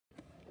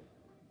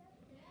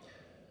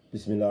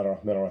Bismillah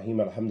ar-Rahman ar-Rahim.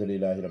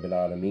 Alhamdulillahi Rabbil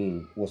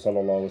Alameen. Wa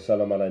sallallahu wa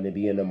sallam ala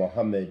nabiyyina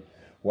Muhammad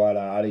wa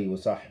ala alihi wa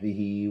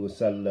sahbihi wa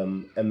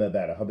sallam. Amma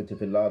ba'da. Habibti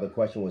fillah. The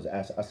question was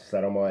asked,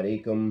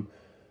 Assalamu alaikum,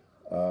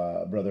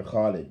 Brother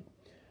Khalid.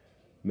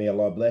 May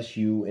Allah bless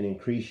you and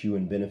increase you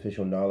in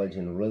beneficial knowledge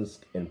and rizq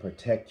and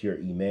protect your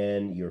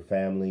eemaan, your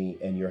family,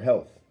 and your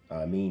health.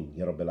 Ameen.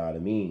 Ya Rabbil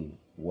Alameen.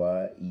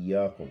 Wa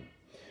iyyakum.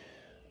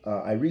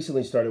 I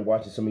recently started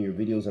watching some of your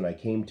videos and I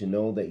came to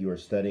know that you are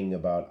studying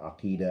about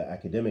Aqeedah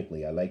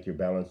academically. I like your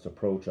balanced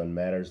approach on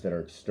matters that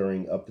are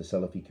stirring up the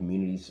Salafi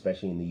community,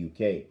 especially in the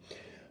UK.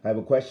 I have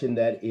a question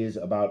that is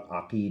about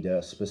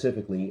Aqeedah,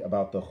 specifically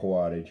about the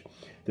Khawaarij.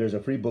 There's a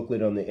free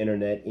booklet on the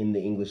internet in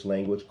the English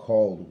language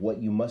called What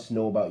You Must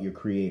Know About Your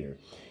Creator.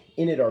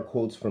 In it are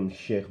quotes from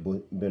Sheikh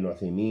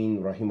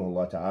Uthaymeens,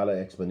 rahimahullah ta'ala,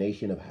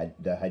 explanation of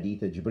the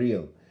Hadeeth of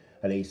Jibraeel,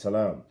 alaihis,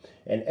 salaam,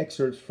 and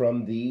excerpts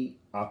from the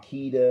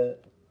Aqeedah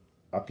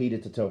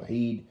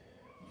at-Tauheed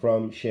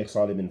from Sheikh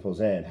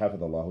Fawzaan,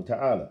 hafidhaullah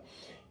ta'ala.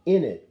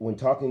 In it, when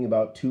talking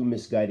about two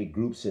misguided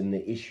groups in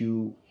the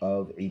issue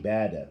of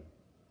Ibadah,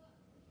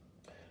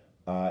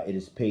 it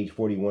is page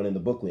 41 in the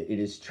booklet. It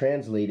is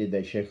translated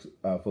that Sheikh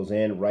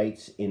Fawzaan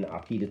writes in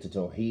Aqeedah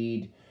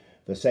at-Tauheed,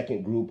 the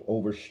second group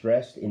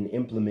overstressed in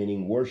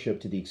implementing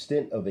worship to the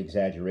extent of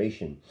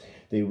exaggeration.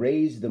 They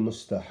raised the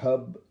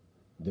mustahab,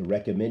 the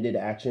recommended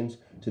actions,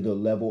 to the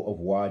level of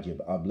wajib,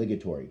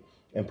 obligatory,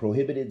 and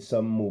prohibited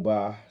some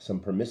mubah, some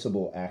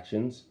permissible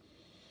actions,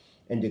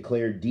 and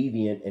declared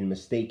deviant and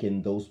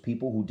mistaken those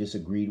people who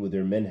disagreed with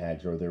their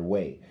minhaj or their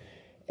way,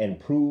 and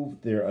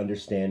proved their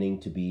understanding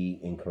to be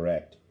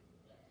incorrect.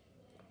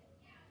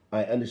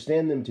 I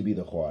understand them to be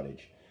the Khawaarij.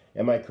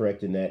 Am I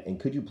correct in that? And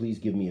could you please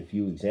give me a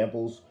few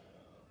examples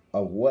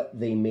of what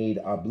they made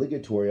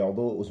obligatory,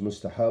 although it was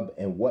mustahab,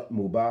 and what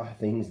mubah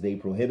things they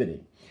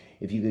prohibited?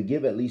 If you could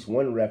give at least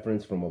one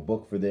reference from a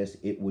book for this,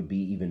 it would be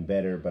even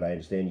better, but I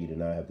understand you do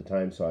not have the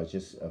time, so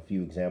just a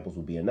few examples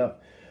would be enough.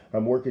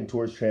 I'm working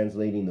towards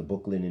translating the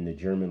booklet into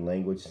German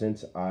language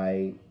since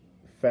I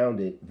found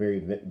it very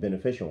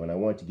beneficial, and I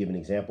want to give an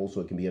example so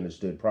it can be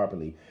understood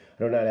properly.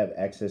 I do not have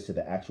access to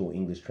the actual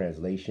English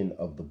translation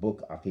of the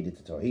book Aqeedah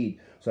at-Tauheed,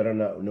 so I do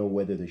not know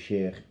whether the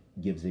Sheikh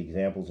gives the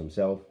examples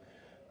himself.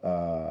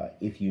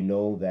 If you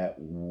know that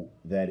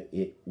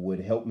it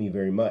would help me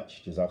very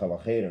much.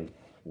 Jazakallah khairan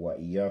wa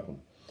iyyakum.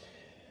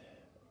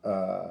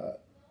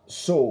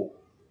 So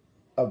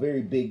a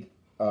very big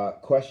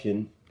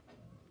question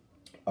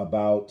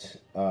about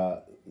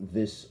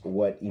this,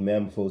 what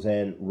Imam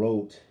Fawzan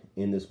wrote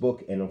in this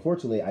book, and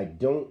unfortunately I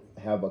don't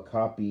have a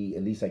copy,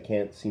 at least I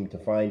can't seem to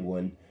find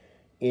one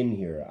in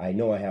here. I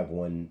know I have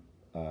one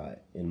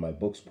in my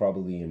books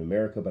probably in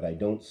America, but I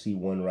don't see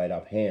one right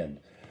offhand.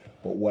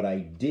 But what I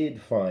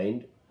did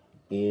find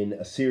in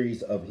a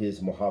series of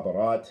his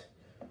muhadarat,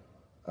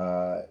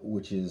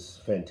 which is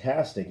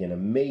fantastic and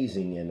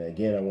amazing, and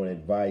again I want to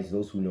advise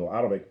those who know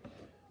Arabic,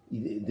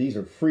 these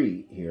are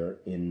free here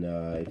in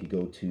if you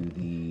go to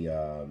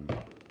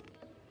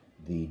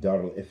the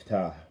Dar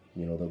al-Iftah,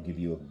 you know, they'll give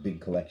you a big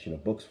collection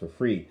of books for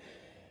free.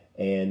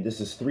 And this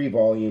is 3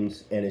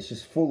 volumes, and it's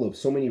just full of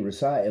so many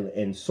rasail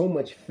and so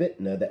much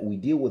fitna that we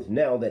deal with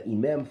now that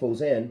Imam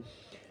Fawzan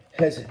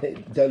has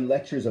done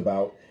lectures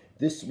about.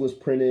 This was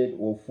printed,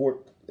 well, for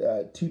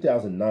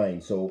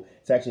 2009, so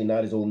it's actually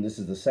not as old, and this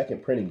is the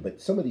second printing,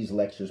 but some of these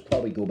lectures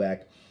probably go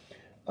back,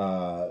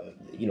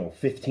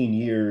 15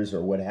 years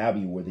or what have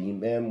you, where the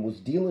Imam was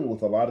dealing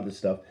with a lot of the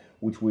stuff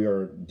which we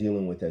are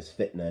dealing with as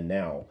fitna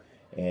now.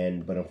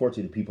 But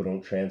unfortunately, people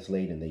don't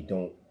translate and they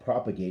don't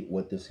propagate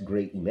what this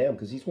great Imam,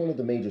 because he's one of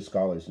the major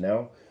scholars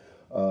now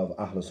of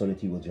Ahlus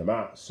Sunnati wal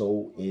Jama'ah.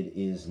 So it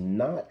is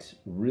not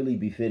really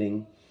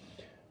befitting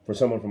for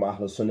someone from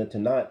Ahlus Sunnah to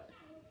not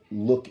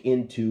look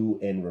into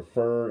and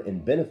refer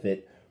and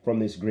benefit from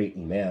this great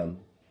Imam,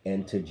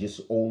 and to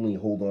just only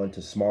hold on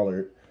to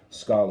smaller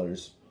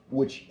scholars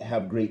which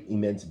have great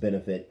immense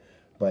benefit.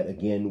 But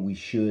again, we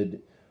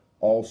should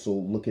also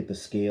look at the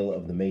scale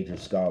of the major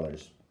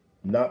scholars,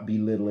 not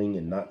belittling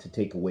and not to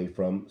take away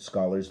from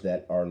scholars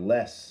that are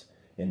less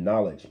in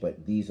knowledge.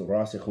 But these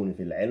rasikhun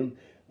fil ilm,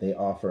 they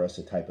offer us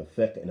a type of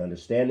fiqh and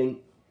understanding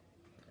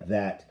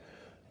that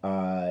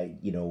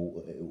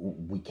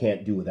we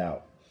can't do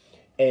without.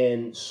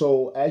 And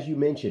so, as you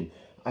mentioned,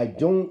 I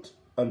don't,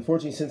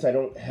 unfortunately, since I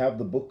don't have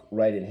the book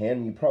right at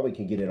hand, you probably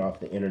can get it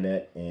off the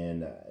internet,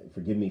 and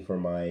forgive me for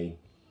my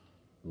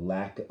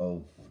lack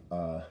of,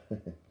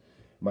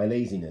 my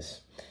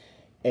laziness.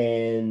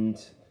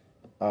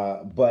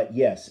 But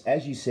yes,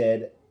 as you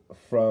said,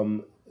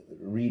 from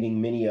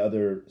reading many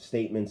other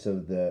statements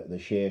of the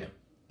Sheikh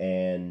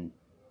and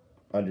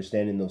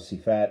understanding those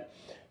sifat,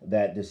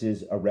 that this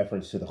is a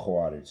reference to the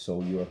Khawarij.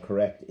 So you are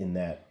correct in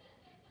that.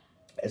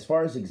 As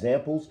far as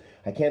examples,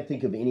 I can't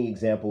think of any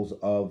examples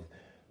of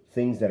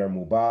things that are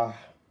mubah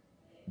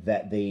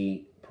that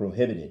they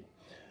prohibited.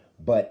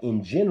 But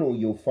in general,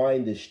 you'll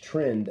find this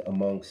trend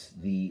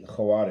amongst the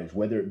Khawarij,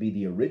 whether it be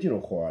the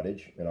original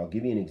Khawarij, and I'll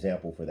give you an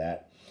example for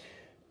that,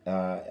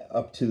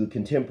 up to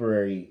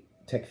contemporary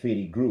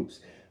Takfiri groups,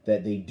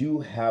 that they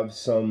do have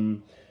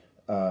some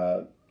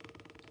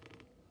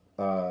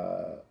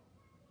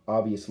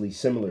obviously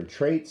similar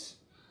traits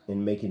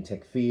in making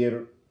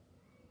takfir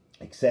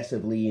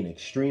excessively in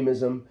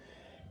extremism.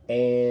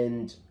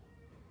 And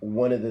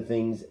one of the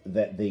things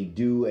that they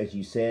do, as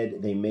you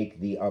said, they make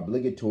the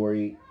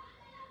obligatory,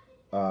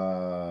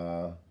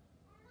 although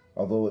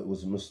it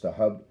was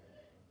mustahab,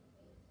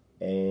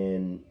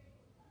 and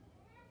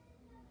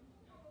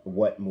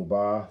what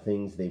mubah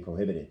things they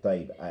prohibited.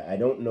 I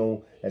don't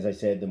know, as I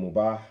said, the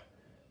mubah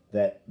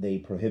that they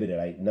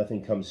prohibited.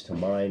 Nothing comes to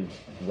mind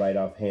right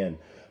offhand.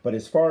 But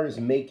as far as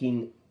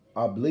making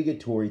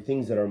obligatory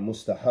things that are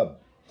mustahab,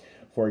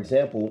 for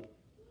example,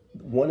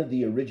 one of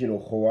the original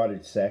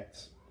Khawarij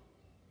sects,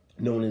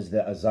 known as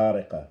the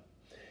Azariqa,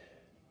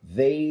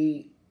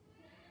 they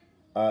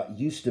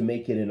used to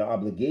make it an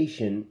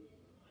obligation,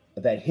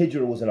 that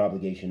hijrah was an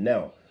obligation.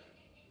 Now,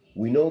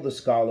 we know the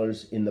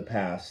scholars in the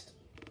past,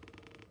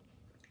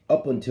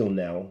 up until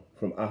now,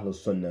 from Ahlul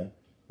Sunnah,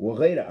 wa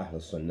ghayra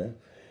Ahlul Sunnah,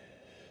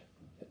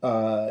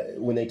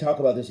 when they talk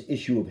about this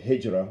issue of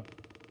hijrah,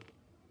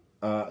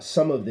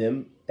 some of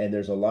them, and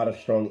there's a lot of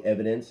strong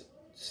evidence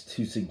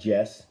to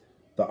suggest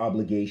the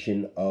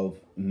obligation of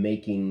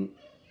making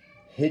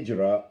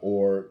hijrah,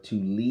 or to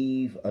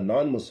leave a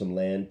non-Muslim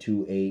land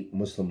to a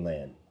Muslim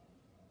land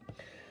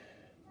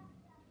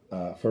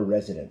for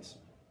residence.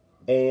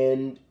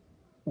 And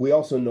we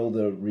also know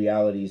the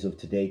realities of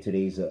today.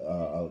 Today's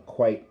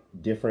quite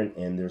different,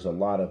 and there's a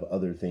lot of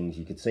other things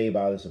you could say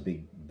about it. It's a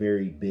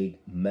very big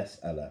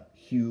mas'ala,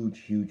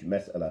 huge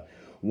mas'ala.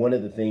 One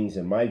of the things,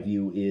 in my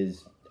view,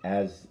 is,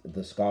 as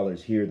the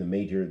scholars here, the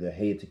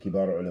Hadeeth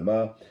Kibar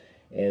Ulama,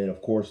 and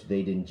of course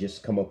they didn't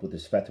just come up with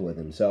this fatwa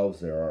themselves,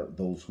 there are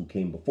those who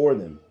came before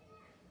them,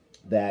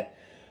 that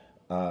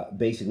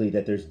basically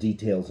that there's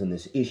details in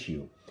this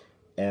issue,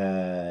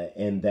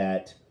 and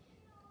that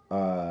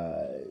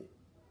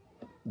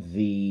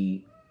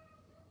the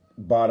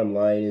bottom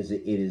line is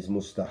it is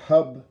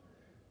mustahab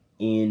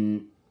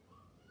in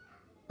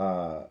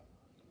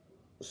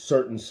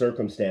certain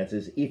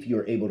circumstances, if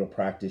you're able to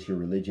practice your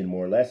religion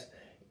more or less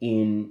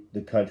in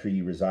the country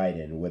you reside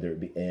in, whether it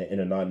be in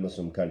a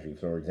non-Muslim country.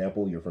 For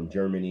example, you're from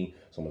Germany,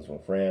 someone's from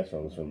France,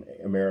 someone's from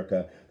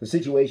America. The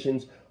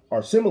situations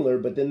are similar,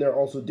 but then they're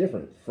also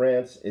different.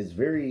 France is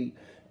very,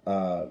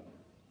 I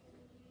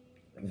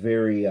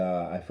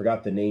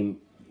forgot the name,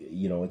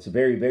 it's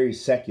very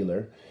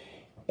secular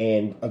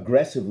and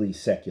aggressively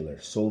secular.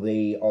 So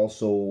they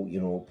also,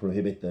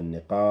 prohibit the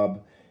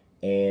niqab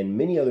and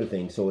many other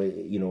things. So,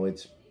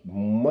 it's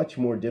much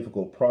more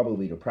difficult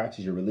probably to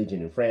practice your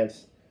religion in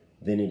France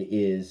than it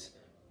is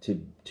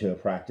to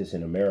practice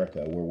in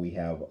America, where we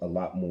have a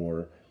lot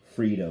more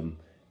freedom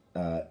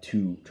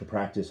to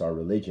practice our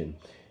religion.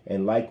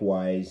 And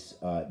likewise,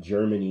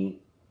 Germany,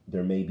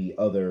 there may be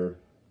other,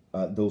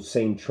 those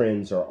same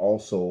trends are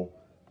also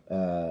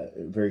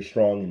very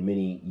strong in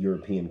many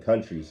European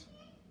countries.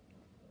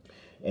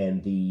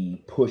 And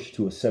the push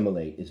to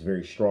assimilate is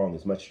very strong,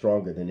 it's much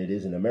stronger than it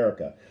is in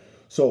America.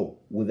 So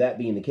with that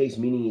being the case,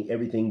 meaning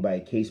everything by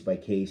case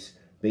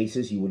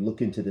basis, you would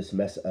look into this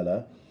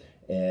mas'ala.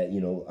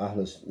 Ahlul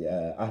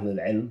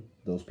ilm,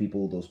 those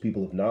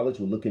people of knowledge,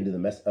 will look into the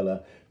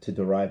mas'ala to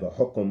derive a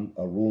hukm,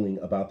 a ruling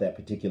about that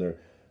particular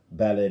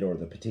balad or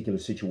the particular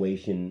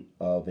situation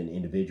of an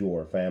individual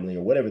or family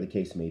or whatever the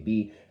case may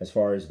be, as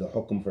far as the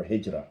hukm for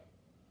hijrah.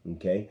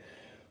 Okay,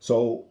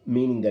 so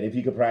meaning that if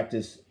you could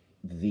practice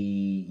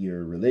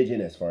your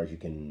religion, as far as you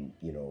can,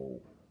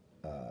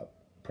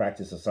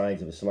 practice the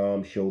signs of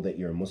Islam, show that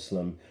you're a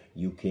Muslim,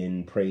 you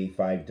can pray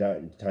 5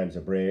 times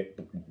a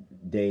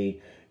day,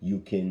 you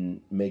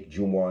can make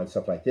Jumu'ah and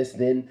stuff like this,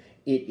 then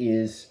it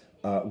is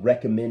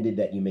recommended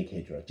that you make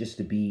hijrah, just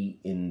to be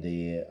in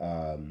the,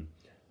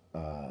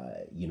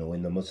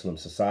 in the Muslim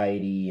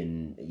society,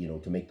 and,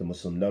 to make the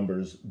Muslim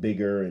numbers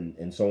bigger,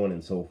 and so on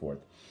and so forth.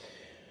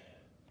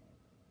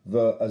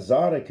 The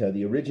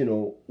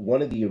Azariqa,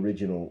 one of the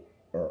original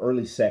or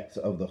early sects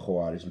of the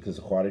Khawarij, because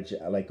the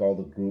Khawarij, like all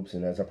the groups,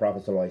 and as the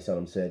Prophet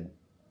ﷺ said,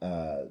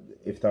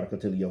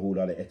 افترقت اليهود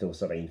على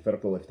 71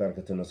 فرقة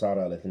وافترقت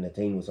النصارى على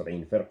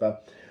 72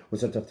 فرقة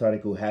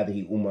وستفترق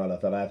هذه أمة على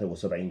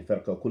 73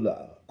 فرقة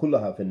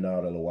كلها في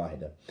النار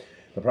الواحدة.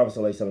 The Prophet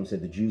ﷺ said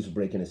the Jews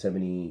break into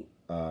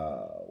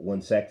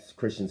 71 sects,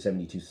 Christians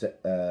 72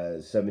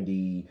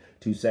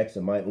 sects,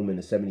 and my ummah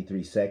into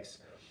 73 sects,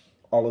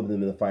 all of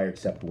them in the fire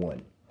except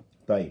one.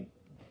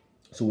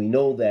 So we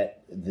know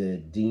that the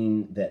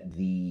deen, that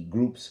the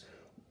groups,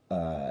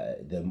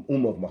 the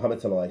ummah of Muhammad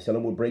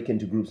ﷺ will break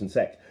into groups and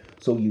sects.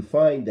 So you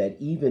find that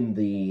even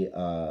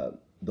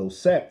those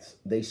sects,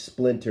 they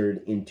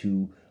splintered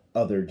into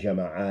other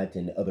jama'at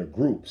and other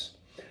groups.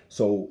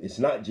 So it's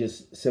not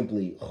just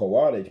simply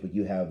Khawarij, but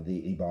you have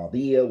the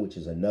Ibadah, which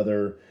is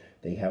another.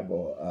 They have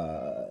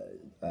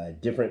a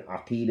different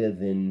Aqeedah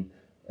than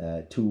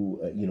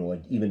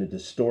even a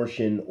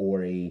distortion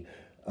or a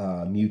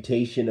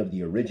mutation of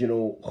the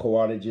original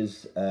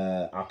Khawarij's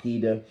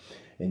Aqeedah.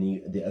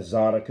 And the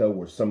Azariqa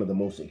were some of the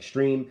most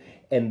extreme.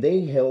 And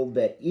they held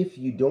that if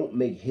you don't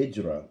make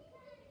hijrah,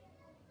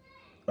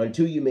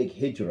 until you make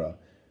hijrah,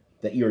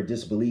 that you're a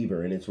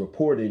disbeliever. And it's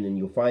reported, and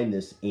you'll find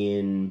this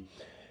in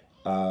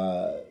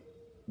the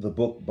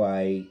book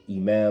by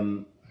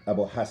Imam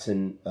Abu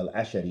Hassan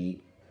al-Ash'ari,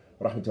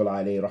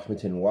 rahmatullah alayhi,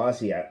 rahmatan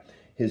wasi'a,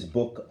 his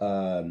book,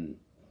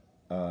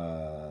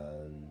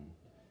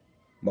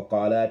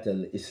 Maqalat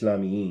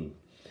al-Islamiyin.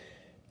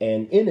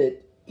 And in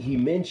it, he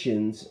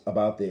mentions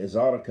about the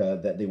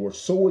Azaraka that they were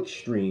so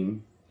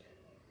extreme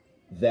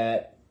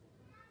that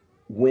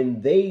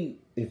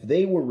if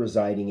they were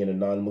residing in a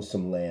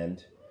non-Muslim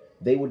land,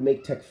 they would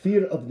make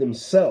takfir of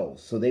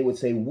themselves. So they would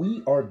say,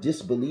 we are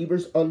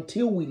disbelievers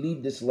until we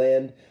leave this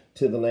land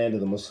to the land of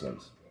the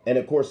Muslims. And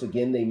of course,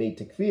 again, they made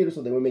takfir,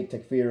 so they would make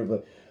takfir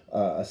of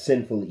a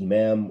sinful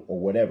imam or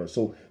whatever.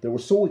 So they were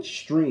so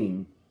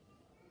extreme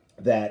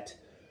that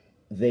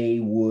they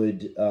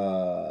would,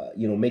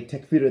 make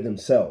takfir of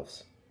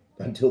themselves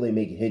until they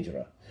make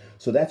hijrah.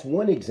 So that's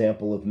one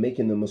example of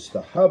making the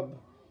mustahab,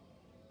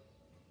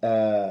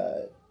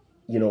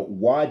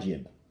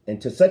 wajib,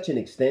 and to such an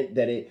extent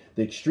that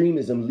the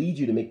extremism leads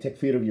you to make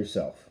takfir of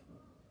yourself.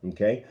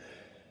 Okay,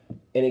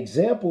 an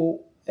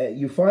example,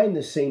 you find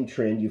the same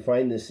trend. You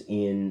find this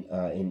in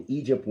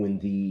Egypt in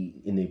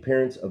the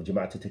appearance of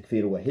Jama'at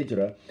al-Takfir wa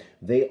Hijrah.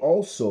 They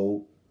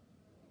also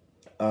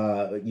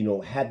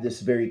had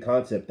this very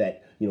concept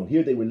that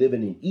here they were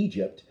living in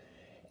Egypt,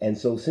 and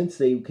so since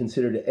they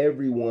considered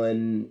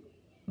everyone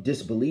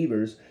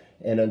disbelievers,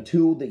 and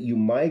until that you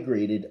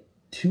migrated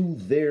to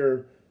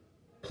their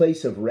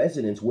place of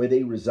residence where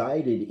they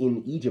resided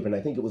in Egypt, and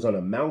I think it was on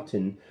a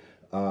mountain,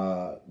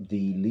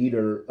 the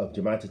leader of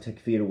Jama'at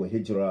al-Takfir wa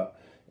Hijrah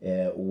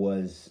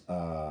was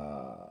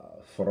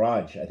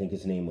Faraj, I think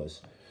his name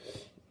was,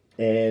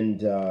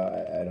 and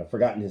I've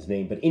forgotten his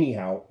name, but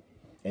anyhow,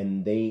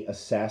 and they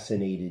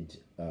assassinated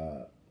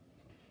the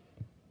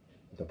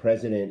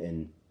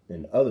president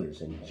and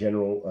others, and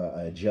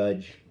a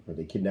judge, or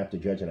they kidnapped a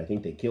judge, and I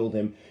think they killed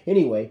him.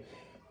 Anyway,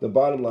 the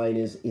bottom line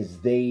is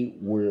they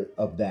were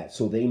of that.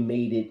 So they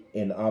made it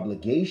an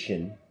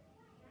obligation,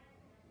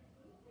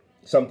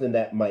 something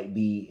that might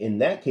be, in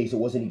that case, it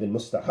wasn't even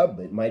mustahab.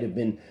 It might have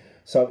been,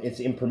 it's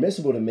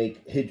impermissible to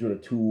make hijrah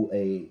to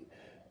a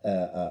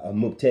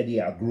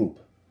mubtadi'ah group.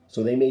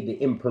 So they made the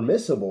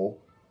impermissible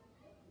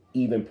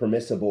even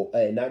permissible,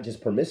 not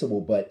just permissible,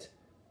 but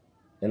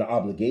an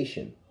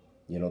obligation,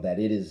 that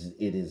it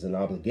is an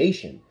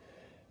obligation,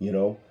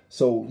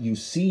 So you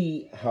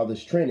see how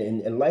this trend,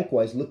 and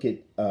likewise, look at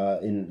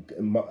in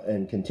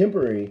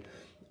contemporary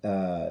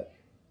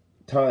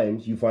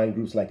times, you find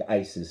groups like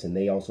ISIS, and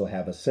they also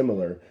have a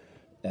similar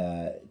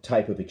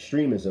type of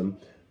extremism,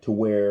 to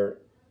where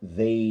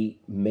they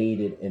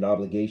made it an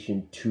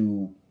obligation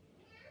to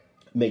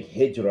make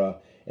hijrah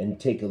and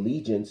take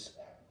allegiance,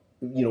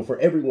 for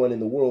everyone in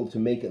the world to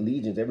make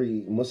allegiance,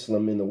 every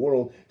Muslim in the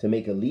world to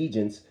make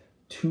allegiance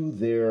to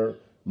their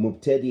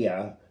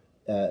mubtadi'ah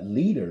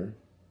leader,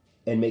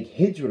 and make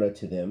hijrah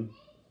to them,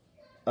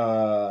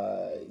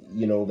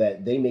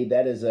 that they made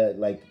that as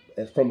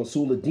from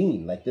usul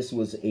ad-din, like this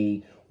was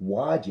a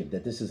wajib,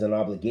 that this is an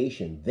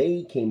obligation.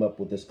 They came up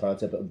with this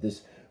concept of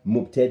this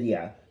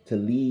mubtadi'ah to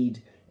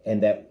lead,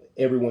 and that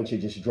everyone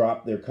should just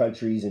drop their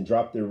countries and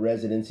drop their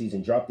residencies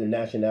and drop their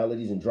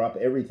nationalities and drop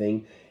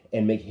everything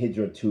and make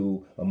hijrah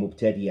to a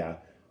mubtadi'ah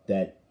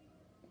that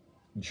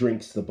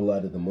drinks the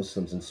blood of the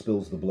Muslims and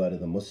spills the blood of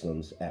the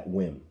Muslims at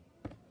whim.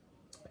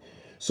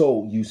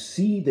 So you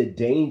see the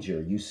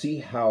danger. You see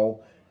how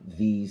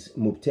these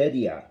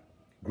mubtadi'ah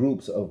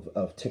groups of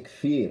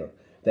takfir,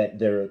 that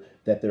their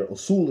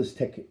usul is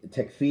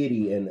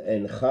takfiri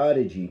and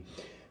khariji,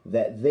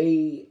 that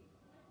they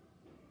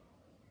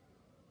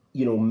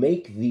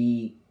make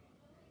the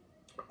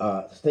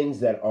things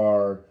that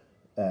are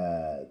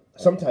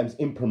sometimes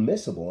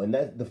impermissible. And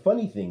that the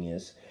funny thing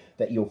is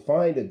that you'll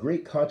find a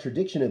great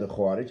contradiction of the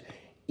Khawarij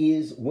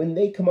is when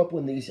they come up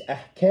with these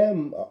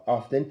ahkam,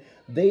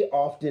 they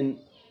often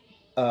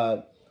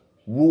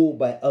rule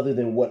by other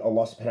than what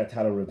Allah subhanahu wa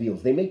ta'ala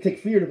reveals. They make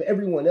takfir of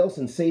everyone else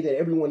and say that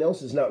everyone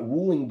else is not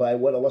ruling by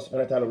what Allah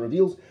subhanahu wa ta'ala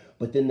reveals,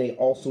 but then they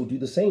also do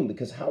the same,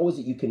 because how is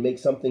it you can make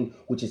something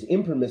which is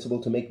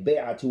impermissible to make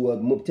bay'ah to a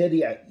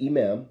mubtadi'ah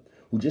imam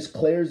who just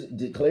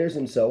declares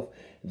himself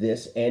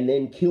this, and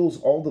then kills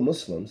all the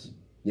Muslims,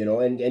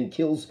 and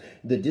kills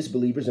the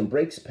disbelievers and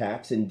breaks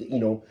pacts, and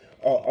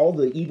all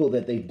the evil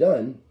that they've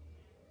done,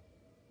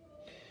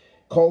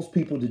 calls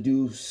people to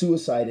do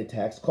suicide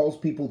attacks, calls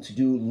people to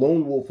do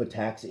lone wolf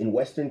attacks in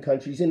Western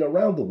countries and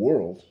around the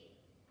world.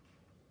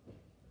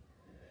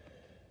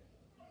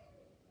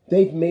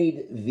 They've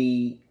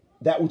made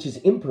that which is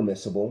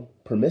impermissible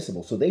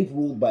permissible. So they've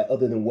ruled by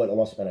other than what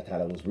Allah subhanahu wa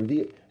ta'ala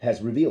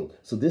has revealed.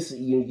 So this,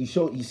 you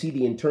see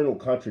the internal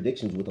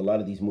contradictions with a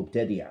lot of these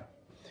mubtadi'ah.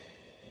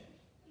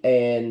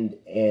 And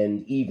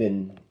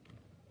even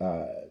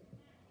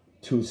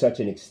to such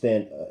an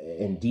extent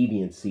in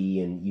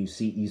deviancy, and you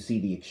see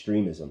the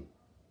extremism.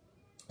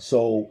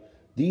 So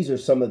these are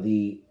some of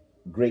the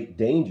great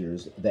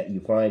dangers that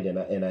you find,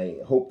 and I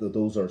hope that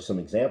those are some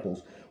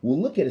examples.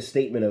 We'll look at a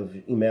statement of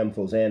Imam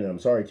Fawzan, and I'm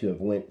sorry to have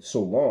went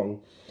so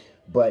long,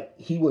 But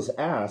he was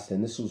asked,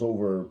 and this was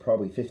over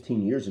probably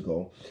 15 years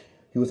ago,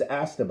 he was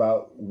asked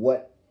about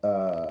what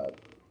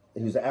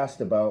he was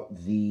asked about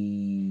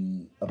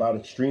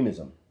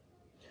extremism.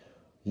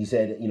 He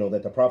said, you know,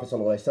 that the Prophet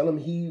ﷺ,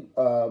 he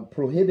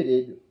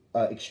prohibited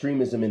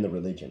extremism in the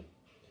religion.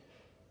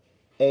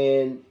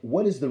 And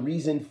what is the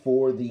reason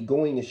for the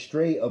going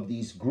astray of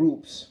these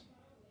groups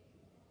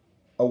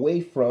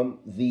away from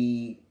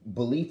the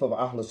belief of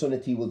Ahl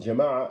Sunnati wal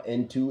Jama'ah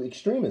into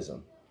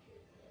extremism?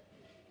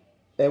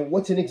 And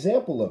what's an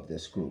example of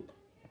this group?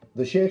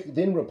 The Sheikh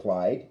then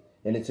replied,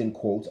 and it's in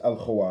quotes,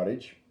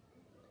 Al-Khawaarij.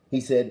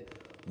 He said,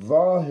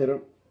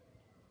 ظاهر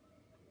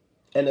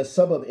and a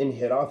sabab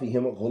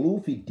inhirafihim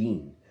ghulu fi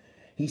din.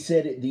 He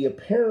said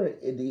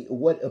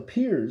what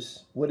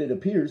it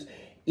appears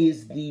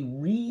is the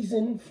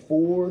reason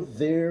for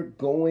their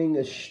going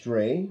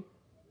astray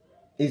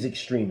is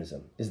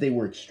extremism, is they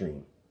were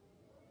extreme.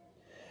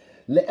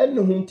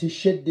 لأنهم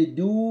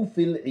تشددوا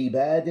في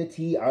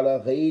العبادة على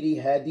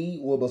غير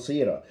هدي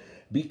وبصيرة.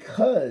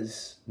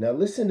 Because, now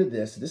listen to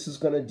this is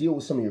going to deal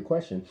with some of your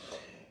questions.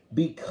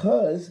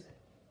 Because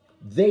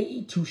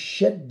they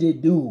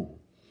تشددوا,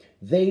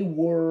 they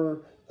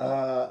were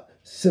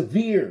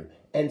severe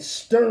and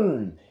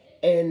stern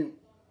and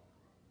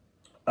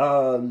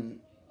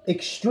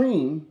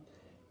extreme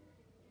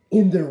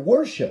in their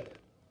worship.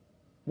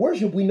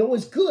 Worship we know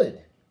is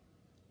good.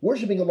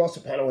 Worshipping Allah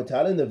subhanahu wa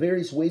ta'ala in the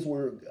various ways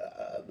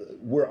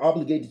we're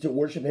obligated to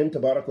worship Him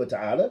tabarak wa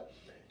ta'ala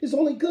is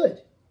only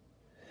good.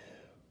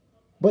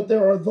 But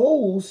there are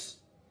those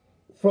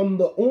from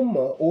the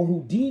Ummah, or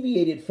who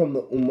deviated from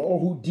the Ummah, or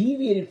who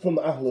deviated from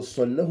the Ahl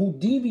Sunnah, who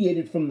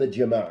deviated from the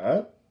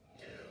Jama'ah,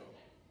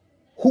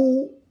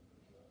 who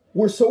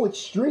were so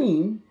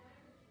extreme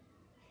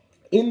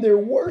in their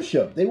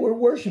worship. They were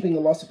worshipping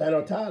Allah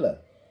subhanahu wa ta'ala,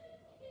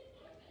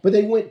 but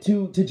they went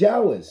to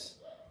tajawuz.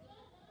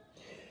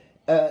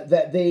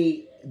 That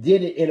they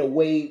did it in a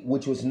way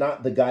which was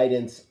not the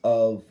guidance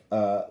of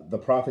the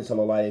Prophet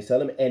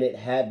ﷺ, and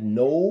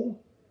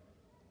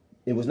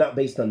it was not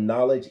based on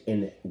knowledge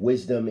and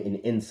wisdom and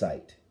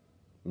insight.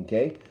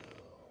 Okay?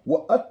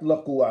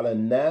 وَأَطْلَقُوا عَلَى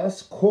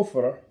النَّاسِ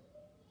كُفْرًا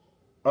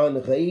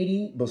عَنْ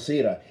غَيْرِ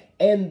بَصِيرَةٍ.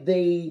 And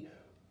they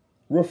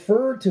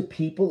refer to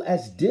people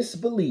as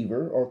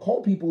disbeliever, or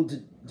call people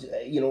to,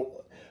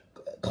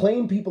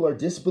 claim people are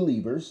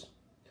disbelievers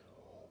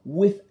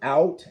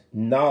without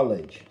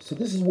knowledge. So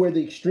this is where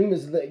the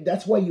extremists,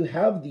 that's why you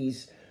have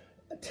these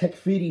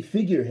takfiri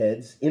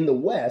figureheads in the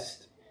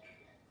West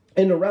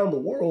and around the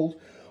world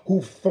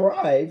who've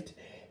thrived,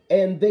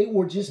 and they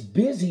were just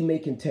busy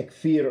making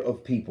takfir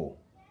of people.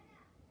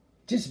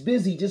 Just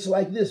busy, just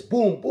like this,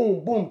 boom,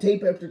 boom, boom,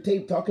 tape after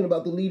tape, talking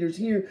about the leaders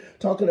here,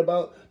 talking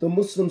about the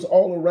Muslims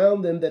all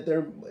around them, that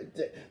they're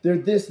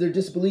this, they're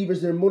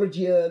disbelievers, they're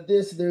murji'a,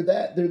 this, they're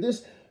that, they're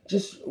this,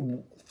 just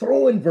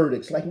throwing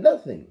verdicts like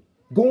nothing.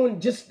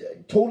 Just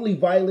totally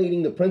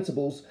violating the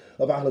principles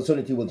of Ahl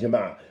Sunnati wal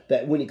Jama'ah.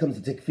 That when it comes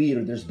to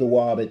takfir, there's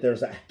dawabit,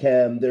 there's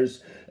ahkam,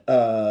 there's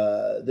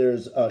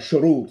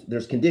shurut,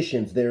 there's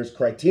conditions, there's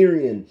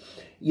criterion.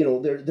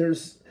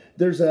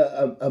 There's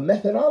a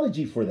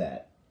methodology for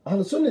that.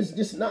 Ahl Sunnah is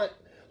just not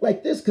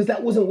like this, because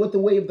that wasn't what the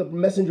way of the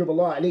Messenger of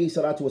Allah alayhi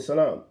salatu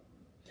wasalam.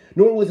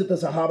 Nor was it the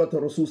Sahaba to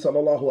Rasul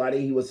sallallahu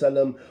alayhi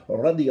wasallam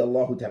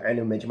radiyallahu ta'ala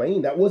anhum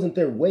ajma'in. That wasn't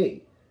their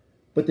way.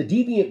 But the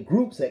deviant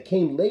groups that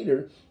came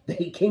later,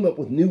 they came up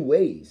with new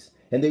ways,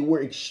 and they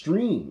were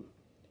extreme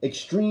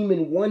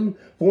in one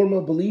form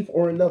of belief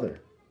or another.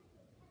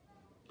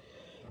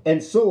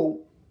 And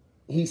so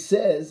he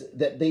says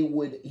that they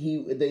would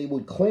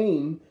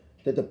claim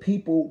that the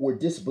people were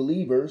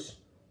disbelievers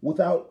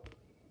without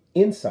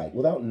insight,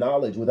 without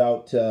knowledge,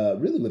 without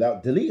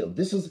dalil.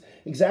 This is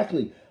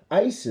exactly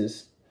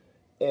ISIS,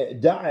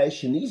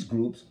 Daesh, and these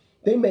groups.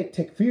 They make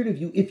takfir of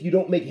you if you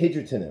don't make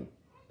hijrah to them.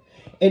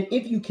 And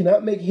if you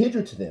cannot make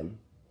hijrah to them,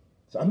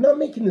 so I'm not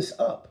making this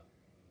up.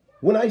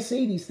 When I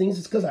say these things,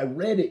 it's because I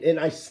read it and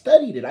I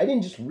studied it. I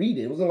didn't just read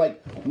it. It wasn't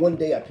like one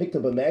day I picked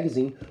up a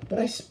magazine, but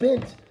I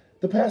spent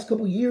the past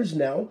couple years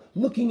now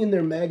looking in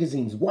their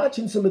magazines,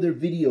 watching some of their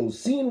videos,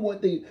 seeing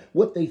what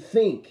they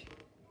think.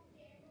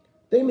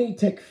 They made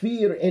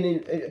takfir,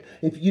 and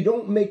if you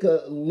don't make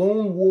a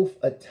lone wolf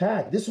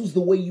attack, this was the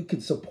way you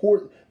could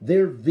support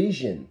their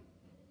vision,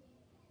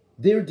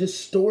 their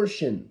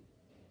distortion,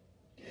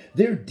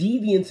 their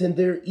deviance, and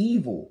their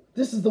evil.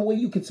 This is the way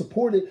you could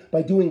support it,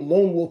 by doing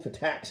lone wolf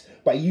attacks,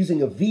 by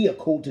using a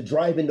vehicle to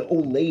drive into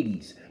old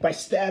ladies, by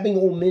stabbing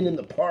old men in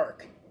the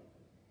park.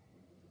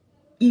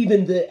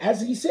 Even as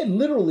he said,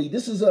 literally,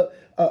 this is a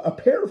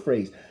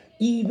paraphrase,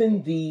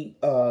 even the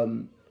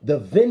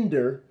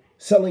vendor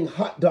selling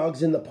hot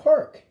dogs in the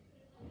park.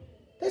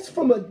 That's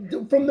from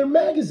their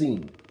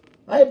magazine.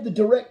 I have the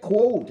direct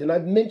quote, and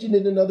I've mentioned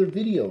it in other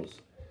videos.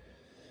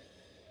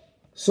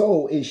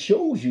 So it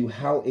shows you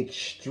how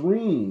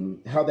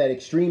that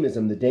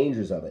extremism, the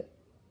dangers of it,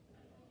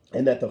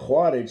 and that the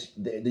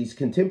Khawarij, these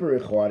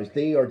contemporary Khawarij,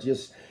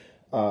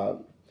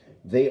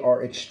 they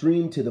are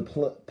extreme to the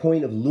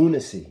point of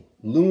lunacy.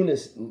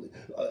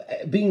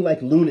 being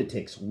like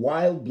lunatics,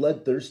 wild,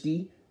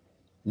 bloodthirsty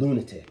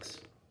lunatics.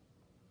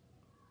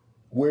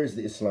 Where's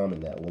the Islam in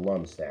that? Wallah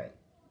understand.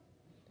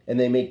 And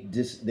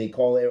they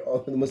call all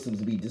the Muslims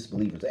to be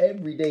disbelievers.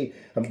 Every day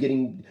I'm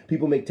getting,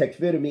 people make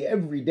takfir of me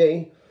every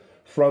day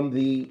from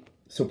the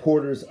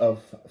supporters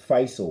of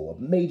Faisal,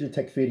 a major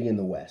takfiri in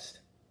the West.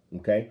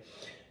 Okay?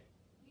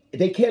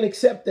 They can't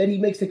accept that he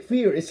makes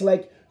takfir. It's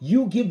like,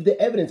 you give the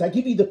evidence. I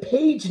give you the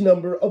page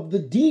number of the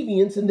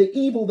deviance and the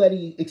evil that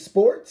he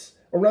exports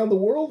around the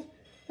world,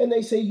 and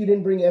they say you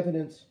didn't bring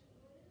evidence.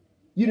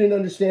 You didn't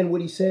understand what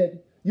he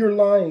said. You're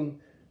lying.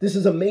 This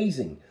is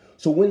amazing.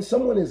 So when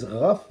someone is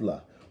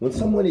ghafla, when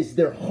someone is,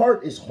 their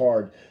heart is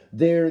hard,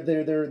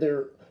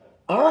 their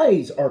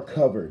eyes are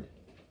covered,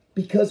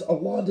 because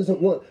Allah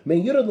doesn't want,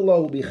 whenever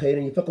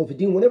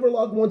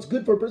Allah wants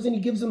good for a person,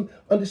 He gives them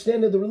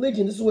understanding of the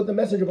religion. This is what the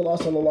Messenger of Allah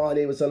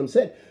ﷺ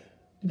said.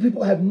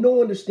 People have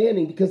no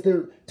understanding because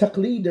they're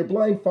taqleed, they're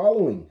blind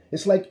following.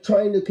 It's like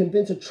trying to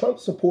convince a Trump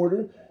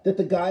supporter that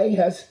the guy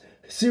has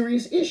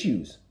serious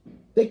issues.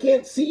 They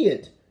can't see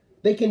it.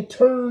 They can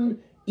turn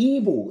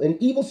an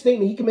evil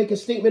statement. He can make a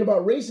statement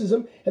about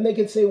racism, and they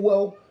can say,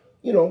 well,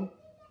 you know,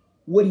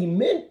 what he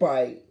meant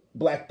by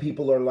black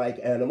people are like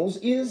animals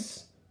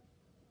is,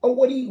 or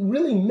what he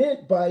really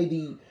meant by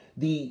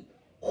the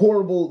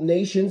horrible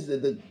nations,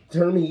 the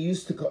term he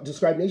used to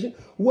describe nation,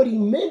 what he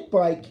meant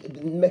by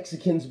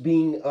Mexicans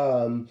being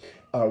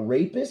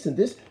rapists and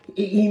this,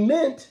 he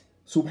meant,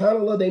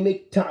 subhanAllah, they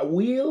make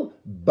ta'wil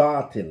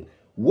batil.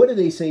 What do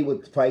they say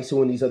with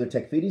Faisal and these other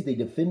takfiris? They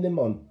defend them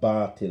on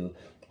batil,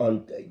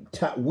 on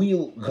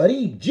ta'wil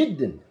gharib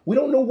jiddan. We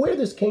don't know where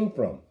this came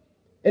from.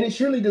 And it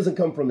surely doesn't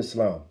come from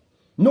Islam.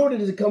 Nor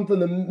does it come from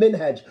the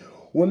minhaj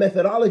or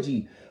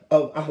methodology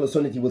of Ahl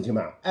Sunnati wal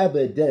Jama'ah.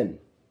 Abadan.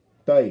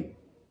 Tayyib.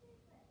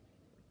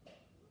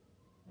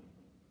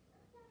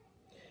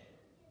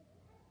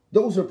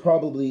 Those are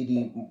probably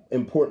the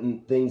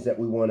important things that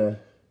we want to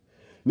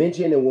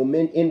mention, and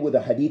we'll end with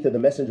a hadith of the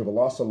Messenger of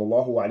Allah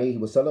sallallahu alaihi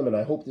wasallam, and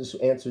I hope this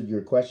answered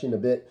your question a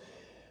bit.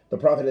 The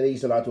Prophet alayhi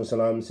salatu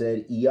wasalam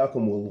said,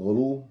 "Iyakum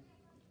wal-ghulu,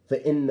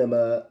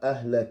 fa-innama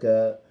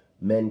ahlaka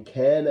man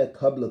kana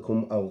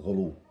qablakum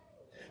al-ghulu."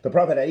 The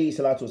Prophet alayhi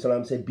salatu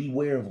wasalam said,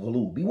 beware of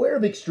ghulu, beware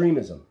of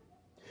extremism.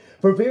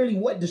 For verily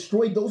what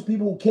destroyed those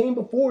people who came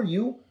before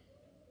you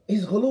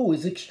is ghulu,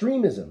 is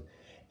extremism.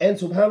 And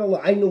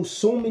subhanAllah, I know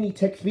so many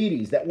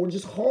takfiris that were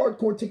just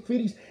hardcore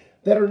takfiris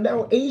that are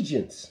now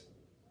agents.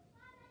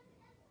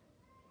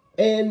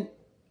 And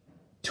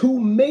two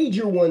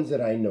major ones that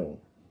I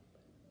know,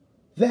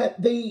 that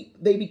they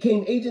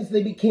became agents,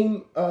 they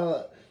became,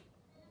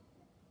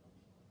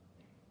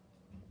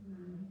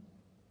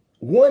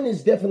 one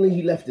is definitely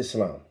he left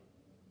Islam.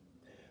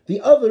 The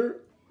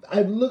other,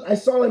 I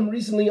saw him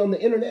recently on the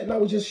internet and I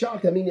was just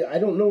shocked. I mean, I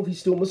don't know if he's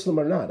still Muslim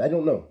or not. I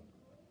don't know.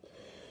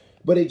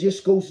 But it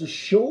just goes to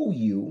show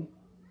you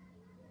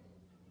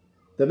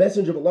the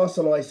Messenger of Allah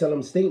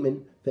ﷺ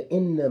statement,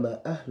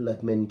 فَإِنَّمَا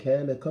أَهْلَكْ مَنْ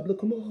كَانَ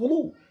قَبْلَكُمُ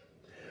الْغُلُو.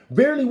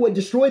 Verily what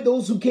destroyed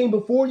those who came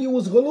before you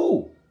was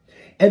ghulu.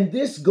 And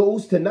this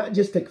goes to not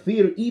just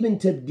takfir, even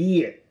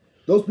tabd'ee.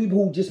 Those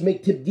people who just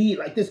make tabd'ee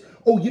like this.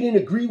 Oh, you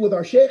didn't agree with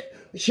our sheikh?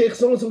 Sheikh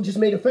so-and-so just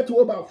made a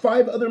fatwa about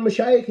 5 other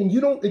mashayikh and you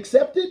don't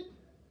accept it?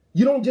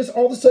 You don't just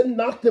all of a sudden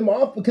knock them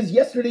off because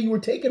yesterday you were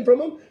taken from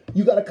them?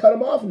 You got to cut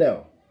them off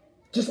now.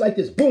 Just like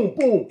this, boom,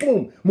 boom,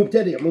 boom,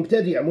 mubtadi'a,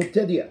 mubtadi'a,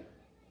 mubtadi'a.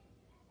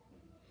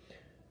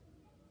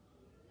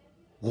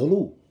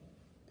 Ghulu,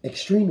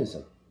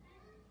 extremism.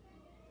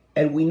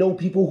 And we know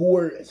people who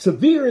are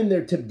severe in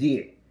their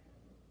tabd'ee.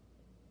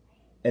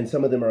 And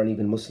some of them aren't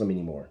even Muslim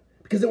anymore.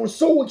 Because they were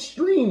so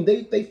extreme,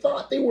 they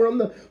thought they were on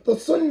the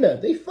sunnah,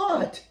 they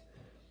thought.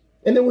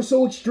 And they were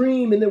so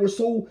extreme, and they were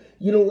so,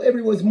 you know,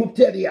 everyone's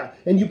mubtadi'a,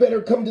 and you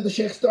better come to the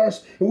Sheikh's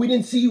dars, and we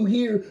didn't see you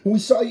here, and we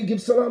saw you give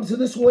salam to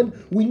this one,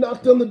 we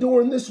knocked on the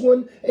door in this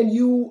one, and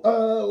you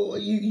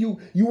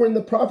were in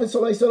the Prophet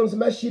ﷺ's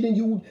masjid, and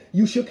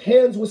you shook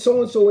hands with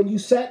so-and-so, and you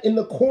sat in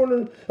the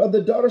corner of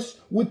the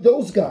dars with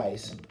those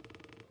guys.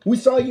 We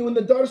saw you in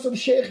the dars of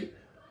Sheikh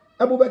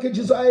Abu Bakr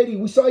Jazairi,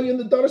 we saw you in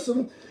the dars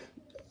of,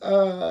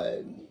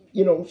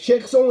 you know,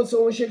 Sheikh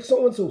so-and-so and Sheikh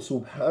so-and-so.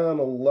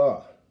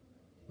 Subhanallah.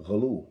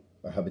 Ghulu.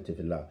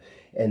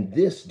 And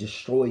this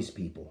destroys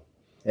people.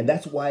 And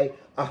that's why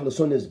Ahl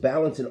Sunnah is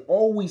balanced and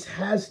always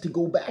has to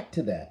go back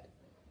to that.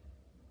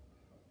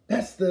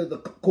 That's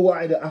the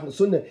qawaid of Ahl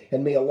Sunnah,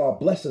 and may Allah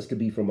bless us to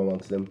be from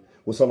amongst them.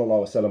 Wa sallallahu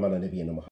wa sallam ala nabiyyina Muhammad.